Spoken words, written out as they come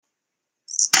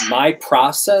my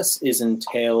process is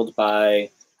entailed by,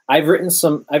 I've written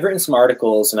some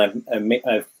articles, and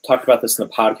I've talked about this in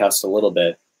the podcast a little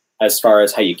bit, as far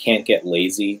as how you can't get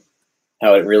lazy,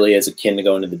 how it really is akin to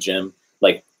going to the gym.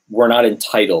 Like, we're not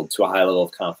entitled to a high level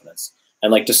of confidence.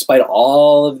 And like, despite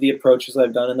all of the approaches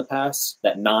I've done in the past,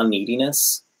 that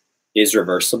non-neediness is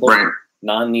reversible. Right.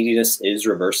 Non-neediness is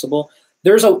reversible.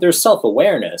 There's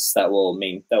self-awareness that will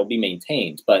be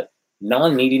maintained, but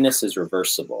non-neediness is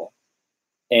reversible,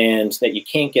 and that you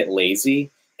can't get lazy.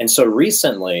 And so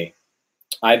recently,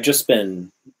 I've just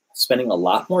been spending a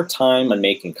lot more time on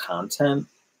making content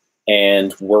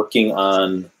and working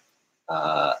on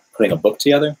putting a book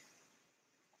together.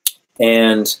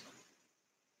 And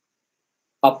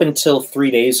up until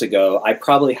 3 days ago, I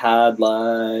probably had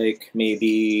like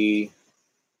maybe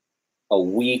a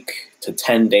week to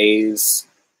 10 days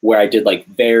where I did like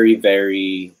very,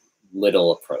 very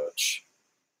little approach.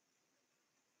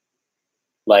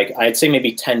 Like, I'd say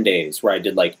maybe 10 days where I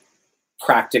did like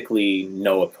practically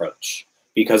no approach,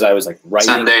 because I was like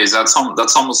writing. 10 days. That's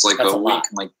almost like a week.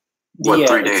 Like, what, yeah,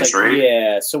 3 days, like, right?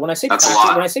 Yeah. So when I say that's a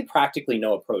lot. When I say practically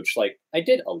no approach, like, I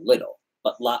did a little,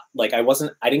 but like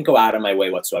I didn't go out of my way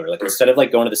whatsoever. Like, instead of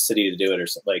like going to the city to do it or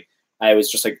something, like, I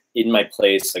was just like in my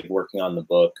place, like working on the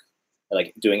book,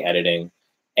 like doing editing.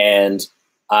 And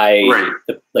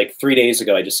like 3 days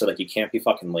ago, I just said, like, you can't be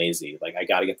fucking lazy. Like, I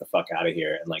got to get the fuck out of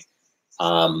here. And like,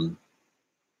 I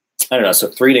don't know. So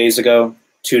 3 days ago,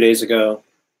 2 days ago,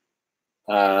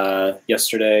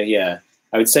 yesterday, yeah,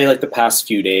 I would say like the past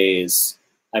few days,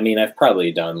 I mean, I've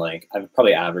probably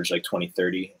averaged like 20,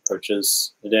 30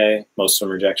 approaches a day, most of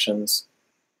them rejections.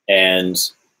 And,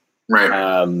 right.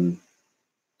 I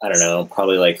don't know,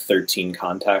 probably like 13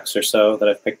 contacts or so that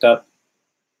I've picked up.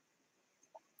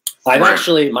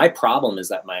 My problem is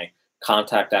that my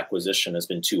contact acquisition has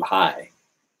been too high.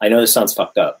 I know this sounds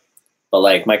fucked up, but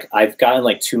like I've gotten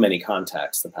like too many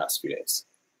contacts the past few days.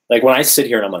 Like, when I sit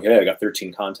here and I'm like, hey, I got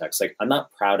 13 contacts. Like, I'm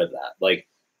not proud of that. Like,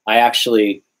 I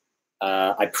actually,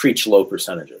 I preach low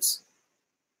percentages.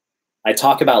 I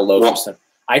talk about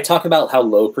I talk about how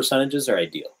low percentages are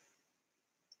ideal.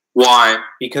 Why?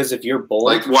 Because if you're bold,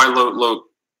 like, why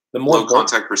low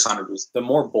contact percentages? The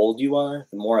more bold you are,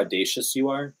 the more audacious you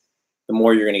are, the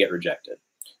more you're going to get rejected.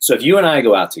 So if you and I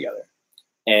go out together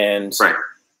and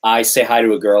I say hi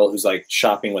to a girl who's like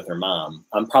shopping with her mom,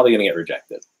 I'm probably going to get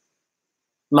rejected.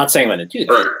 I'm not saying I'm going to do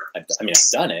that. Right. I've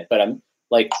done it, but I'm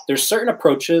like, there's certain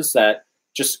approaches that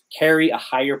just carry a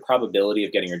higher probability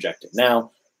of getting rejected.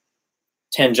 Now,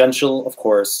 tangential, of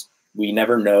course, we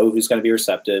never know who's going to be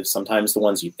receptive. Sometimes the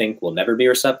ones you think will never be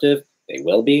receptive, they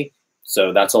will be.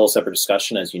 So that's a whole separate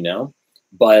discussion, as you know.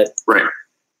 But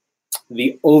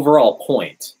the overall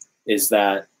point is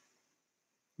that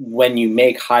when you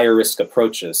make higher risk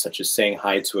approaches, such as saying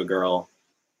hi to a girl,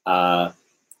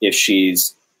 if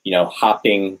she's, you know,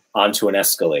 hopping onto an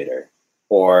escalator,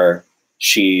 or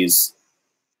she's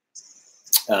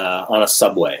on a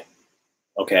subway,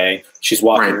 okay? She's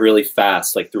walking really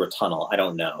fast, like through a tunnel, I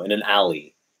don't know, in an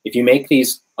alley. If you make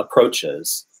these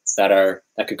approaches that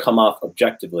could come off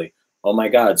objectively, oh my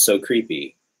God, so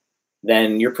creepy,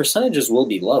 then your percentages will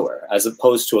be lower, as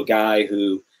opposed to a guy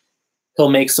who, he'll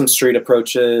make some street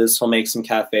approaches, he'll make some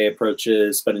cafe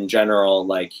approaches, but in general,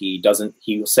 like, he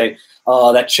will say,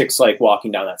 oh, that chick's like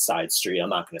walking down that side street, I'm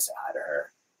not going to say hi to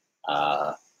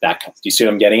her. Do you see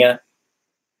what I'm getting at?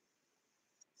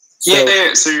 So,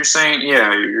 yeah. So you're saying,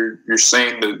 you're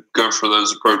saying to go for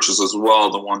those approaches as well,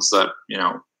 the ones that, you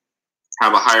know,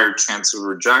 have a higher chance of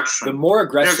rejection. The more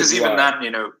aggressive, because even then,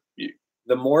 you know,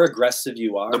 the more aggressive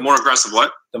you are. The more aggressive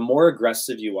what? The more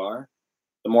aggressive you are,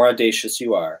 the more audacious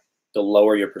you are, the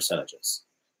lower your percentages.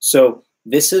 So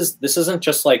this isn't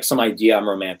just like some idea I'm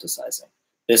romanticizing.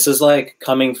 This is like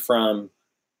coming from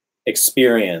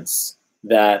experience,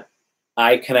 that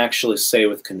I can actually say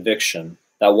with conviction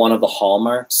that one of the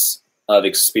hallmarks of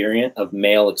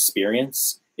male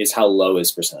experience is how low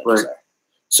his percentages are.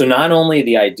 So not only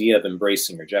the idea of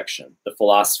embracing rejection, the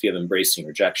philosophy of embracing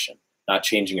rejection, not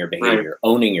changing your behavior,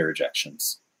 owning your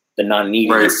rejections, the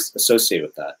non-neediness associated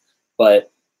with that,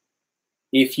 but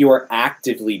if you are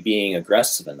actively being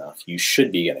aggressive enough, you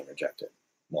should be getting rejected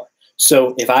more.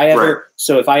 So if I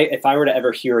were to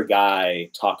ever hear a guy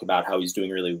talk about how he's doing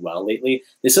really well lately,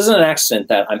 this isn't an accident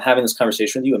that I'm having this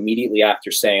conversation with you immediately after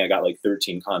saying I got like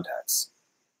 13 contacts,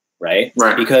 right?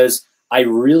 Because I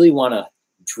really want to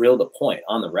drill the point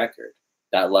on the record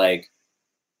that like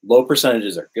low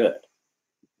percentages are good.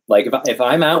 Like if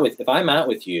I'm out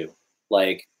with you,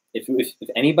 like if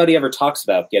anybody ever talks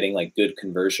about getting like good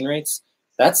conversion rates,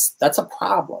 that's a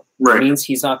problem. It means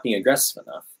he's not being aggressive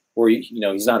enough, or, you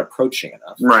know, he's not approaching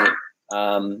enough.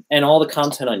 And all the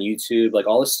content on YouTube, like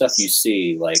all the stuff you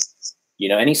see, like, you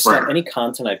know, any stuff, any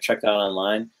content I've checked out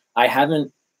online, I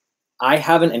haven't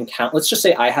encountered, let's just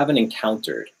say I haven't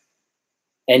encountered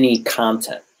any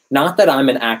content. Not that I'm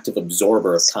an active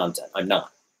absorber of content. I'm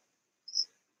not.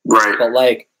 Right. But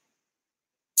like,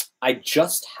 I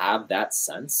just have that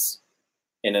sense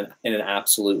in an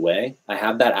absolute way. I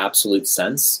have that absolute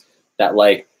sense that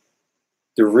like,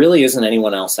 there really isn't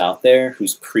anyone else out there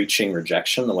who's preaching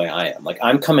rejection the way I am. Like,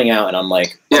 I'm coming out and I'm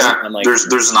like,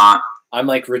 there's not. I'm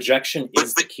like, rejection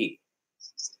is the key.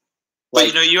 But,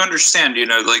 you know, you understand, you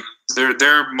know, like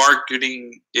their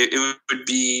marketing, it would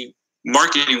be,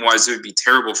 marketing wise, it would be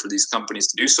terrible for these companies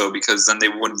to do so, because then they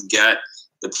wouldn't get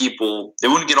the people, they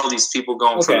wouldn't get all these people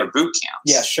going for their boot camps.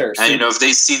 Yeah, sure. And, you know, if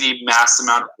they see the mass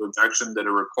amount of rejection that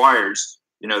it requires,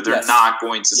 you know, they're not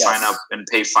going to sign up and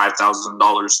pay $5,000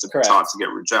 to be taught to get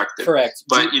rejected. Correct.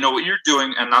 But, you know, what you're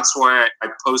doing, and that's why I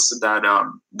posted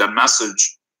that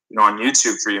message, you know, on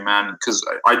YouTube for you, man, because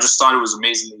I just thought it was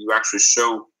amazing that you actually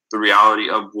show the reality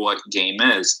of what game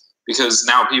is. Because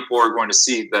now people are going to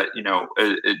see that, you know,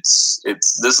 it's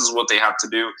this is what they have to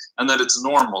do, and that it's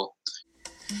normal.